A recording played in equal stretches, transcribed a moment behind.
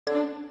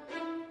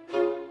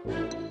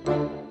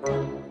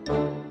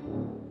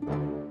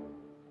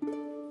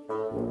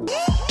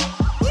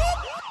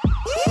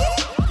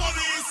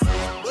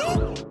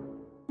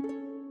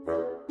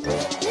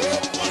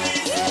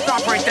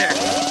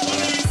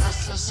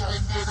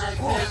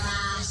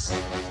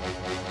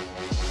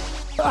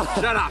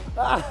Shut up.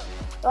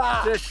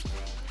 Just...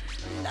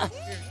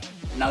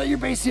 Now that you're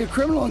basically a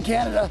criminal in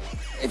Canada,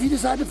 if you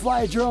decide to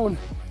fly a drone,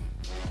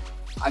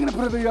 I'm gonna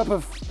put a video up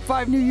of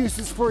 5 new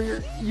uses for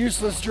your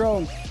useless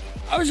drone.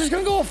 I was just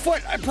gonna go a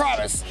foot, I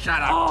promise.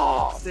 Shut up.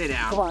 Oh, stay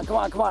down.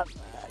 Come on.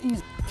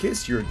 Easy.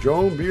 Kiss your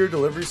drone beer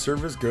delivery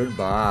service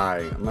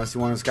goodbye. Unless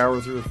you want to scour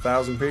through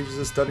 1,000 pages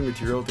of study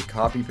material to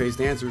copy-paste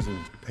answers and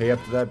pay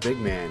up to that big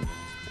man.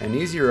 An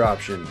easier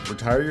option,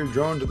 retire your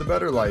drone to the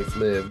better life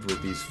lived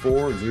with these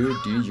 4 new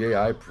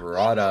DJI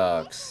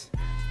products.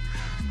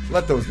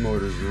 Let those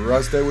motors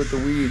rust out with the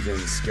weeds and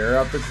scare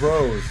off the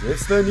crows.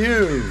 It's the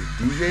new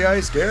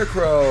DJI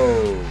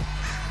Scarecrow.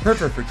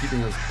 Perfect for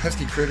keeping those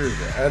pesky critters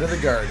out of the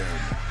garden.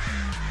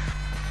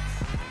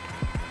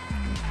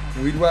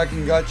 Weed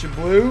whacking got you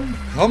blue?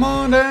 Come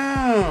on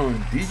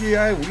down!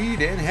 DJI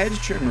Weed and Hedge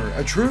Trimmer,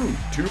 a true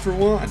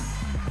 2-for-1.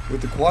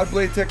 With the quad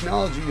blade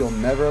technology, you'll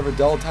never have a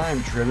dull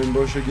time trimming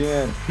bush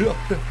again.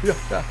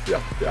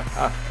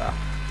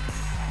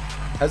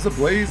 Has the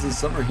blaze of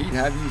summer heat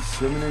have you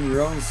swimming in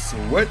your own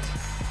sweat?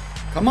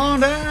 Come on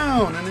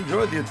down and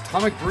enjoy the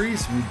atomic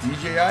breeze from the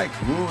DJI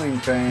cooling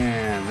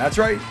fan. That's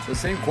right, the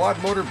same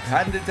quad motor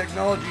patented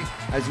technology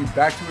has you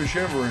back to a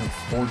shiver in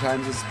 4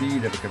 times the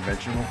speed of a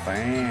conventional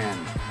fan.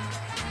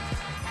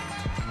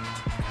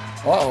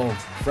 Uh-oh,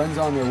 friends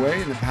on their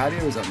way and the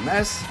patio is a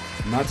mess?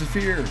 Not to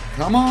fear,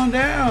 come on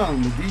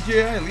down, the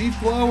DJI leaf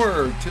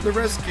blower to the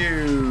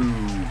rescue.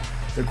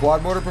 The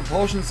quad motor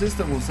propulsion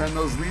system will send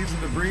those leaves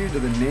and debris into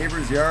the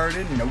neighbor's yard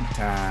in no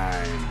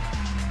time.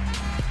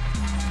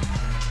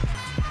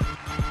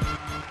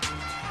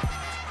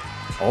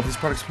 All of these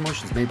products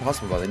promotions made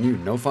possible by the new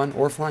No Fun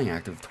or Flying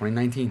Act of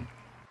 2019.